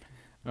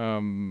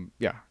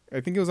 Yeah. I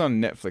think it was on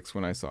Netflix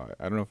when I saw it.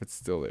 I don't know if it's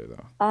still there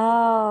though.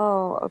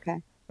 Oh,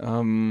 okay.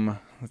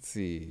 Let's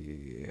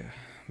see.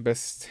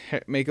 Best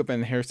makeup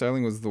and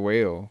hairstyling was The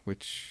Whale,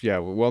 which yeah,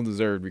 well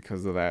deserved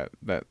because of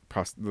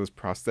those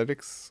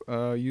prosthetics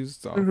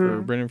used for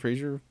Mm-hmm. Brendan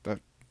Fraser. That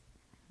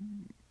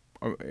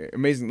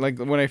amazing. Like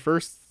when I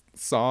first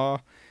saw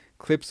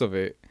clips of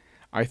it,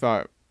 I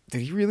thought,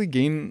 did he really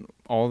gain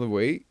all the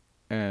weight?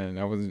 And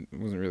I wasn't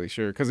really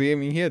sure because I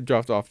mean he had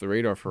dropped off the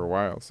radar for a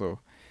while. So,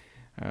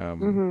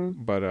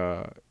 Mm-hmm. but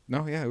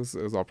no, yeah, it was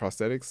all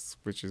prosthetics,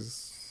 which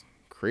is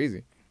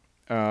crazy.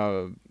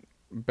 Uh,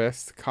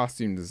 Best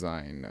costume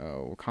design,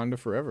 Wakanda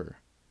Forever.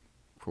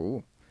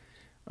 Cool.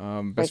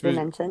 Best Like we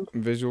mentioned.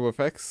 visual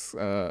effects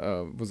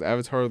was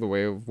Avatar: The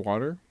Way of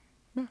Water.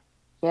 Yeah,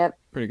 Yep.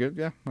 pretty good.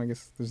 Yeah, I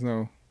guess there's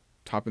no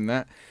topping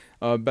that.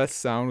 Best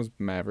sound was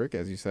Maverick,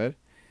 as you said.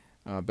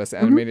 Best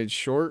Mhm. animated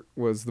short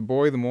was The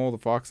Boy, the Mole, the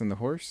Fox, and the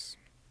Horse.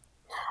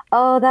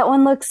 Oh, that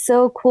one looks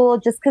so cool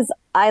just because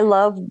I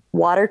love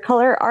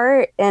watercolor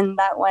art. And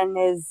that one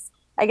is,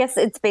 I guess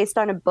it's based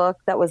on a book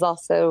that was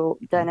also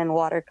Oh, done in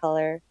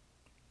watercolor.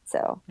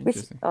 So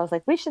interesting. I was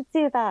like, we should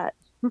see that.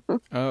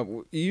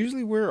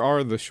 Usually, where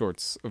are the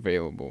shorts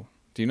available?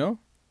 Do you know?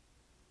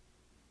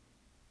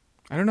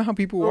 I don't know how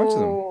people watch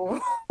them.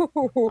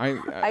 Oh, I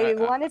I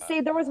want to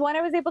say there was one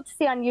I was able to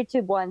see on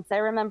YouTube once. I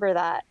remember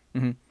that.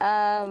 mhm.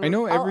 I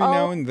know I'll,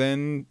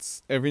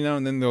 every now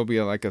and then there'll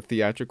be like a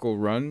theatrical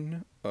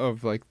run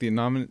of like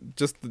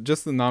just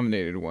the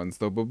nominated ones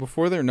though. But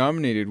before they're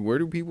nominated, where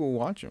do people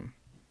watch them?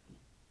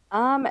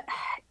 um,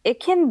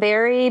 it can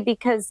vary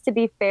because to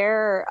be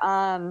fair,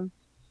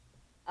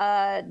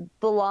 The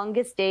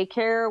Longest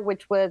Daycare,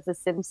 which was a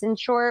Simpson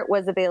short,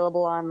 was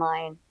available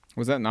online.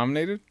 Was that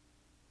nominated?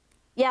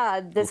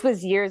 Yeah, this Oof.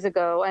 was years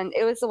ago, and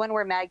it was the one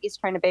where Maggie's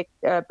trying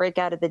to break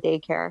out of the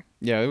daycare.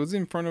 Yeah, it was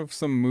in front of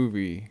some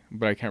movie,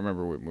 but I can't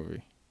remember what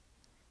movie.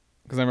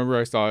 Because I remember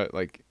I saw it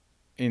like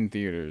in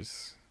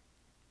theaters,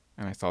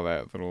 and I saw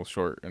that little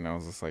short, and I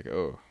was just like,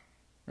 oh,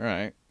 all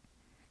right.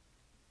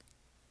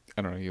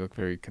 I don't know. You look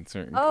very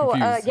concerned, Oh,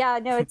 confused. yeah,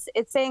 no,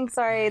 it's saying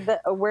sorry. The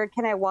where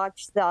can I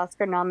watch the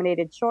Oscar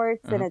nominated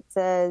shorts? Uh And huh. it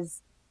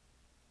says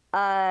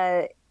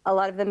uh, a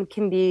lot of them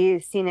can be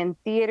seen in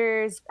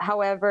theaters.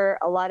 However,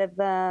 a lot of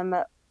them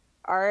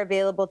are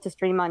available to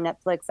stream on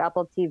Netflix,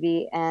 Apple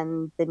TV,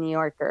 and The New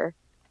Yorker.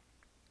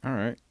 All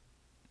right.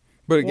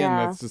 But again,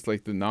 Yeah, that's just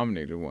like the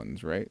nominated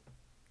ones, right?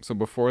 So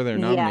before they're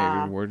nominated,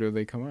 yeah. where do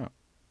they come out?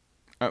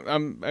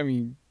 I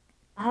mean,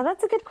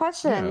 That's a good yeah,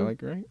 question.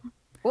 like right.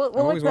 We'll I've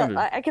look always that. wondered.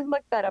 I can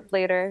look that up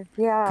later.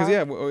 Cause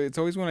Yeah. yeah, it's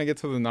always when I get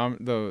to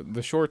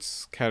the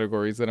shorts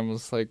categories that I'm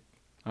just like,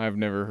 I've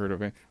never heard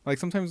of it. Like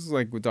sometimes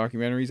like with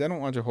documentaries, I don't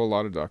watch a whole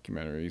lot of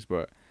documentaries,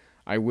 but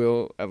I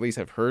will at least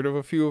have heard of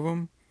a few of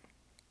them.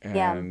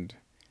 Yeah. And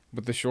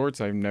but the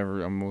shorts, I'm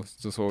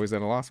just always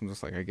at a loss. I'm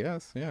just like, I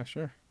guess, yeah,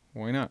 sure,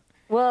 why not?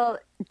 Well,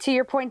 to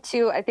your point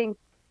too, I think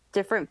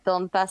different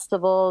film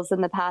festivals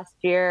in the past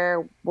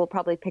year will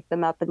probably pick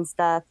them up and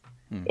stuff.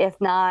 Hmm. If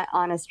not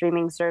on a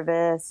streaming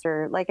service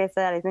or like I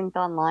said, I think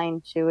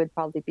online too would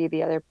probably be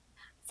the other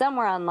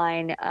somewhere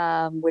online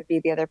would be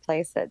the other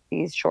place that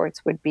these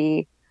shorts would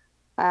be.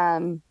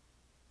 Um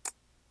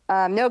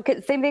no,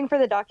 same thing for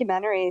the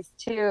documentaries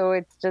too.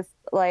 It's just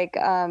like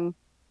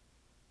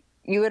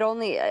you would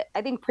only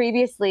I think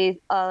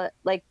previously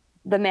like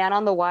The Man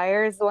on the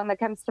Wire is the one that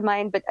comes to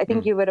mind, but I Hmm.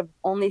 think you would have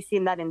only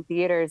seen that in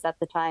theaters at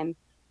the time. Right.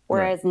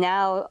 Whereas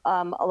now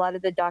a lot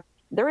of the doc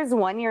there was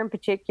one year in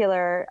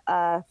particular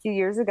a few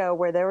years ago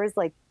where there was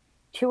like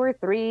two or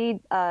three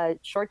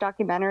short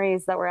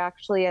documentaries that were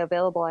actually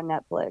available on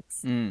Netflix.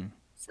 Hmm.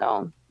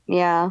 So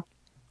yeah.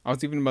 I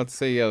was even about to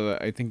say, yeah,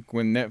 that I think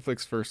when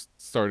Netflix first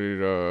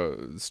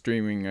started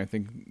streaming, I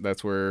think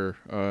that's where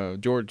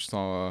George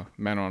saw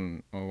Man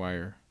on a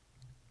Wire.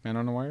 Man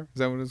on a Wire? Is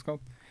that what it's called?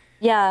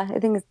 Yeah, I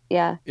think it's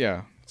yeah.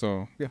 Yeah.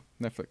 So yeah,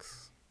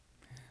 Netflix.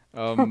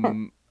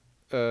 Um,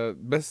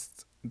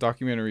 Best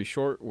documentary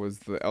short was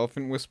The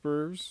Elephant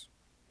Whisperers,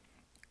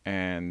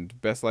 and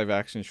best live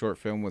action short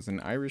film was An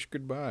Irish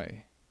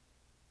Goodbye.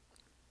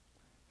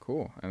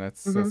 Cool, and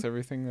that's Hmm.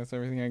 everything. That's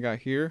everything I got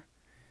here.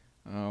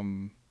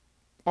 Um,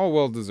 all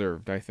well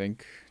deserved, I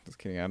think. Just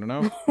kidding. I don't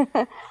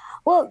know.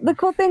 Well, the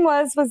cool thing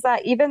was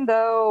that even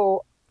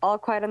though All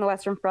Quiet on the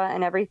Western Front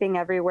and Everything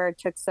Everywhere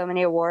took so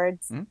many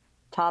awards, Mhm.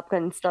 Top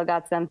Gun still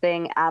got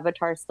something,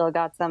 Avatar still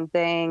got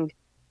something,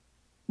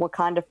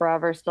 Wakanda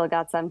Forever still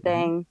got Hmm.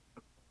 something.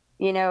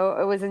 You know,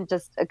 it wasn't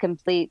just a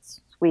complete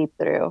sweep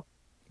through,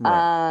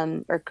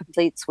 Right. or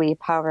complete sweep,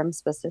 however I'm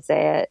supposed to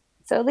say it.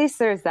 So at least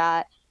there's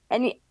that.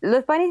 And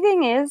the funny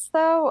thing is,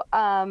 though,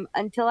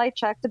 until I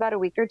checked about a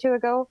week or two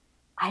ago,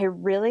 I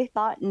really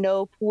thought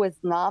Nope was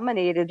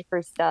nominated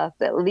for stuff,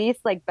 at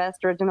least like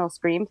Best Original Yeah.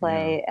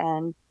 Screenplay,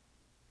 and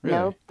Really?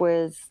 Nope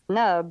was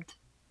snubbed.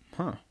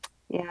 Huh.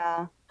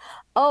 Yeah.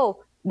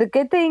 Oh, the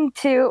good thing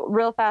too,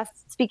 real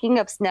fast, speaking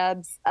of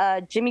snubs,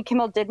 Jimmy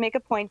Kimmel did make a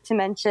point to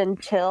mention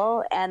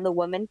Till and The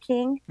Woman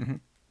King, Hmm.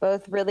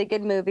 both really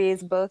good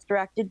movies, both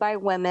directed by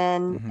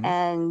women, Hmm.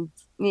 and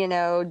you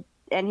know,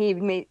 and he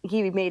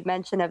made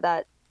mention of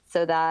that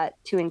so that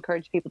to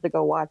encourage people to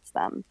go watch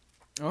them.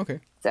 Okay.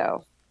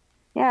 So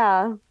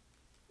yeah,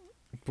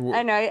 But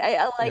I know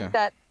I like yeah.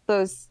 that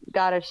those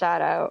got a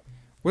shout out.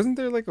 Wasn't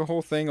there like a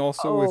whole thing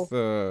also with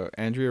Oh,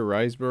 Andrea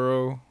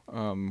Riseborough?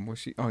 Was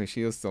she? Oh,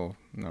 she is still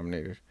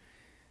nominated.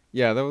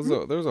 Yeah, there was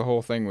a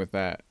whole thing with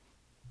that.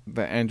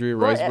 That Andrea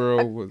well,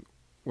 Riseborough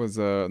was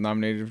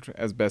nominated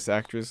as best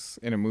actress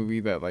in a movie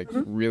that like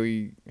mhm,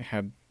 really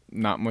had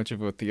not much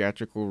of a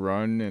theatrical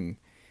run, and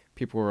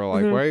people were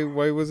like, mhm.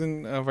 why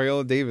wasn't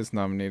Viola Davis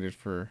nominated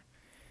for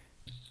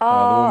Oh,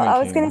 The Woman I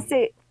was gonna King?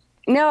 say,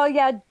 no,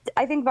 yeah,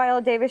 I think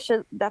Viola Davis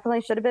should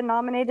have been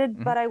nominated,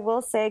 Hmm. but I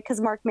will say because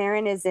Mark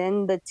Maron is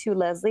in the To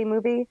Leslie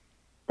movie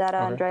that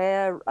Okay.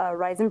 Andrea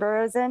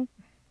Riseborough is in.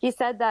 He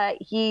said that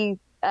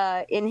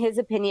in his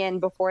opinion,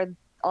 before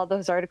all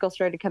those articles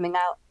started coming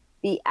out,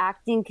 the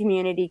acting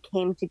community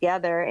came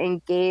together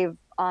and gave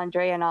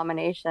Andrea a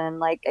nomination.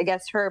 Like, I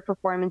guess her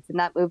performance in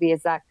that movie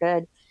is that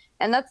good.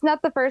 And that's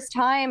not the first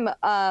time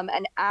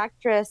an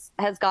actress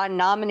has gotten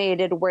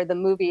nominated where the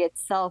movie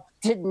itself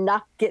did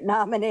not get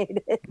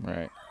nominated.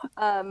 Right.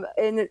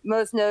 And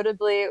most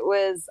notably, it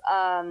was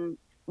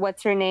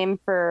what's her name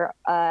for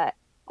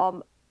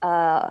um,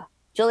 uh,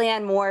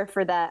 Julianne Moore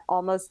for that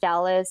Almost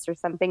Alice or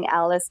something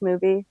Alice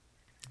movie.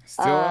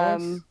 Still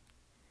Alice? Um,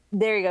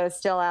 there you go,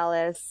 Still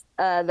Alice.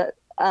 But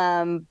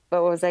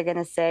what was I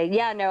gonna say?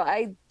 Yeah, no,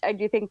 I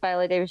do think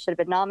Viola Davis should have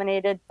been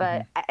nominated, Hmm.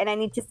 but and I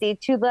need to see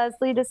To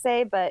Leslie to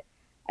say, but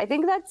I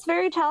think that's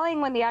very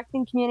telling when the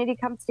acting community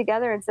comes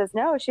together and says,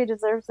 no, she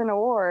deserves an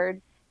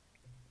award.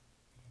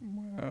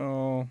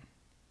 Well,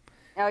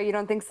 Oh, you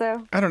don't think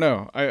so? I don't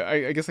know.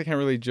 I guess I can't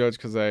really judge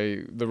because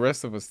the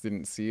rest of us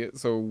didn't see it,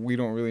 so we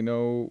don't really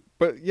know.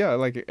 But yeah,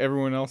 like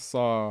everyone else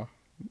saw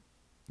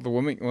the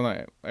woman. Well,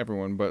 not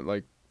everyone, but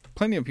like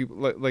plenty of people.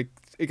 Like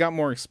it got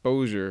more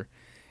exposure,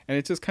 and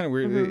it's just kind of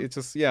weird. Hmm. It's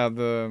just yeah,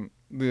 the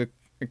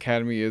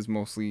academy is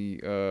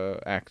mostly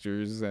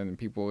actors and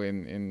people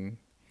in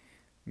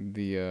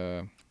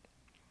the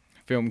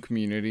film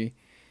community.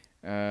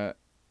 Uh,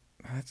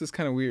 that's just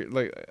kind of weird.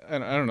 Like I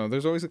don't know.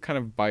 There's always a kind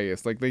of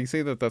bias. Like they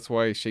say that that's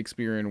why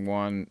Shakespeare in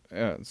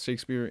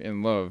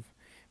Love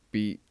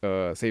beat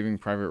Saving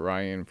Private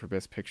Ryan for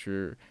Best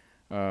Picture.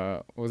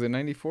 Was it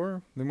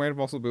 94? They might have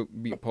also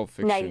beat Pulp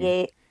Fiction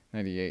 98,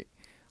 98.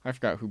 I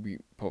forgot who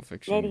beat Pulp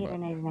Fiction, 98 or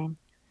 99.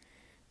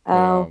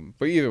 Oh,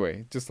 but either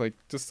way, just stuff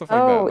like that.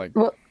 oh, Like,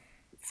 well,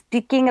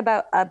 speaking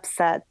about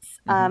upsets,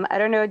 hmm. I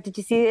don't know, did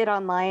you see it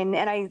online?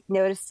 And I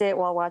noticed it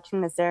while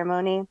watching the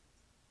ceremony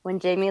when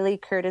Jamie Lee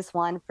Curtis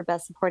won for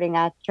Best Supporting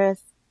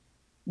Actress.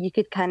 You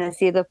could kind of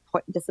see the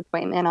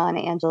disappointment on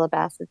Angela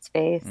Bassett's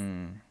face.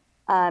 Mm.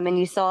 And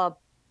you saw,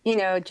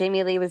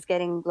 Jamie Lee was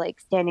getting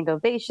like standing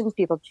ovations,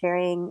 people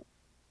cheering.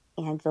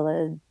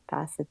 Angela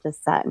Bassett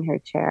just sat in her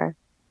chair.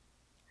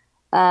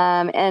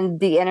 And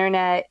the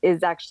internet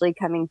is actually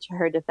coming to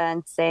her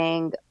defense,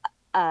 saying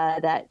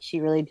that she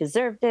really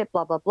deserved it,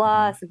 blah, blah,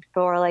 blah. Hmm. Some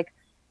people are like,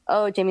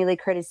 oh, Jamie Lee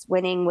Curtis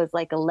winning was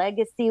like a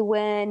legacy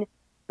win.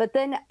 But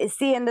then,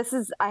 see, and this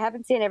is, I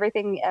haven't seen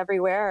everything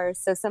everywhere.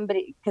 So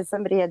because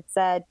somebody had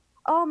said,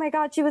 oh my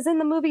God, she was in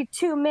the movie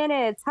 2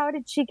 minutes. How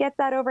did she get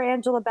that over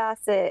Angela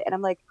Bassett? And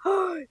I'm like,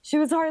 oh, she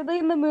was hardly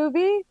in the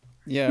movie.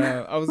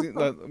 Yeah,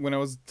 when I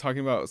was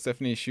talking about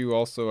Stephanie Shu.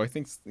 Also, I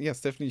think yeah,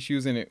 Stephanie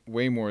Shu's in it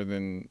way more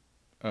than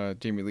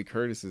Jamie Lee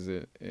Curtis is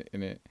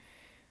in it.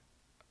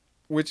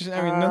 Which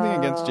I mean, nothing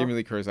against Oh, Jamie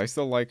Lee Curtis. I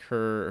still like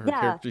her yeah.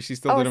 character. She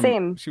still Oh, did a.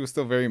 same. She was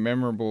still very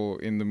memorable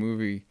in the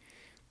movie.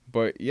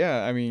 But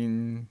yeah, I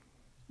mean,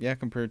 yeah,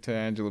 compared to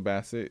Angela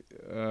Bassett,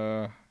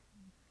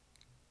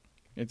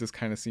 it just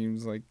kind of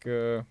seems like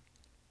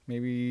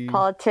maybe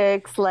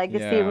Politics,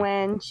 legacy yeah,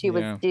 win. She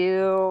was yeah,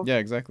 due. yeah,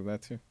 exactly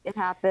that too. It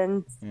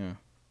happens. Yeah,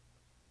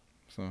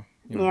 so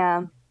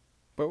Yeah.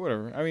 but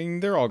whatever. I mean,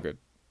 they're all good.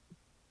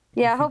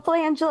 Yeah.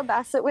 Hopefully Angela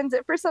Bassett wins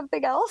it for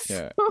something else.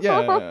 Yeah,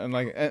 yeah, and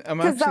like I'm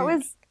Because that actually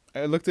was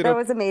I looked it that up.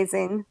 was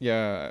amazing.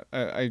 Yeah,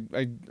 I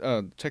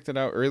checked it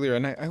out earlier,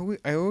 and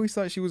I always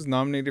thought she was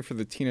nominated for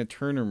the Tina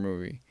Turner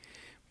movie,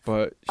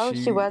 but Oh,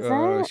 she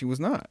wasn't? she was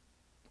not.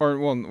 Or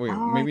well, wait,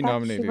 Oh, I maybe thought she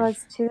nominated,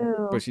 was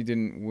too. but she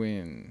didn't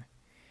win.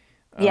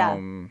 Yeah.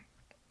 Um,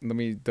 let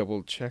me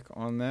double check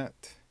on that.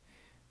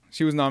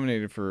 She was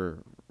nominated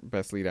for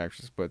Best Lead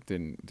Actress, but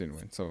didn't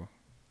win. So,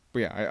 but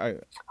yeah,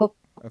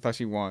 I thought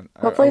she won.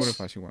 I Hopefully, would have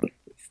thought she won.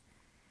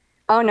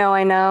 oh no,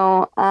 I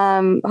know.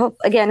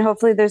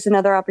 Hopefully there's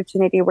another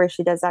opportunity where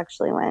she does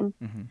actually win.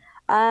 Hmm.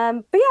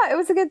 But yeah, it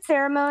was a good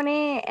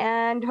ceremony,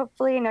 and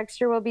hopefully next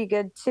year will be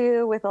good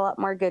too, with a lot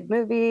more good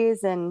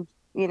movies and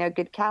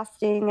good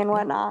casting and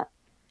whatnot.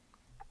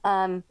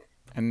 Um,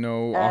 And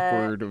no uh,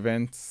 awkward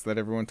events that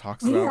everyone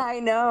talks yeah, about.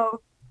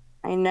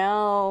 I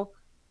know.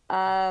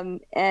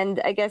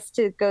 And I guess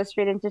to go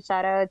straight into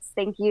shout outs,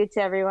 thank you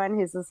to everyone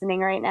who's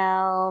listening right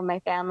now, my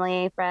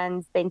family,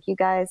 friends. Thank you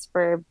guys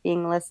for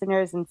being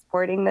listeners and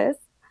supporting this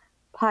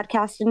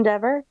podcast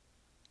endeavor.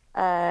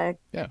 Yeah.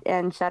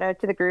 And shout out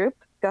to the group.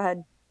 Go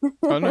ahead.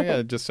 Oh no,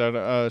 yeah. Just shout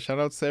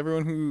outs to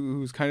everyone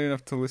who's kind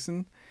enough to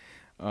listen.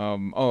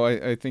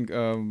 I think I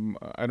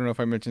don't know if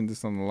I mentioned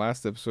this on the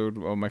last episode.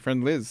 My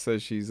friend Liz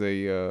says she's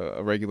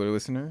a regular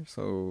listener,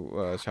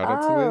 so shout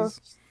out to Oh, Liz.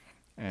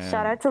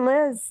 shout And out to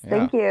Liz. yeah,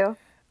 Thank you.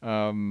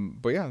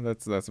 but yeah,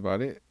 that's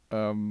about it.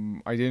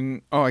 I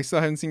didn't. Oh, I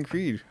still haven't seen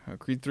Creed,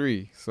 Creed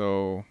 3.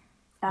 So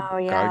Oh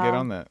gotta get yeah.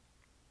 on that.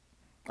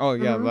 Oh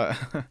yeah,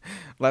 Hmm.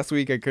 last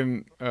week I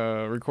couldn't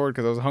record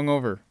because I was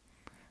hungover.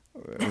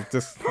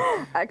 Just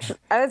Actually,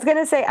 I was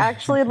gonna say,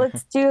 actually,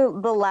 let's do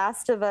The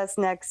Last of Us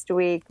next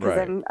week because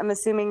right. I'm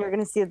assuming you're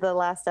gonna see the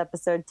last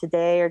episode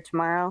today or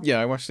tomorrow.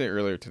 Yeah, I watched it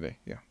earlier today.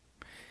 Yeah.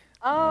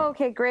 Oh,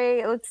 okay,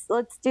 great.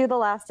 Let's do The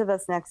Last of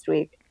Us next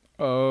week.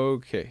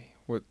 Okay.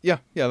 What? Yeah,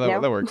 No?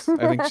 that works. I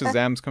think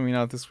Shazam's coming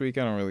out this week.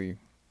 I don't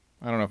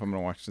know if I'm gonna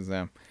watch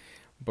Shazam,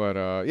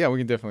 but yeah, we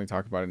can definitely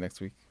talk about it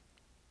next week.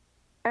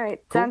 All right,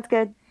 Cool. sounds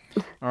good.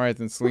 All right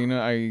then,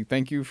 Selena. I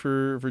thank you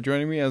for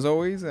joining me as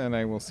always, and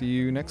I will see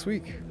you next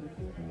week.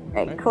 All All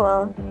right, right.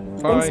 cool.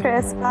 Thanks, Bye.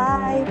 Chris.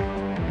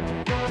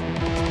 Bye.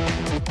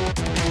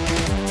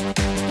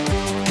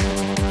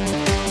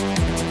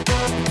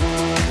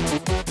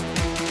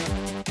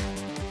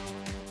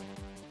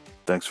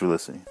 Thanks for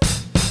listening.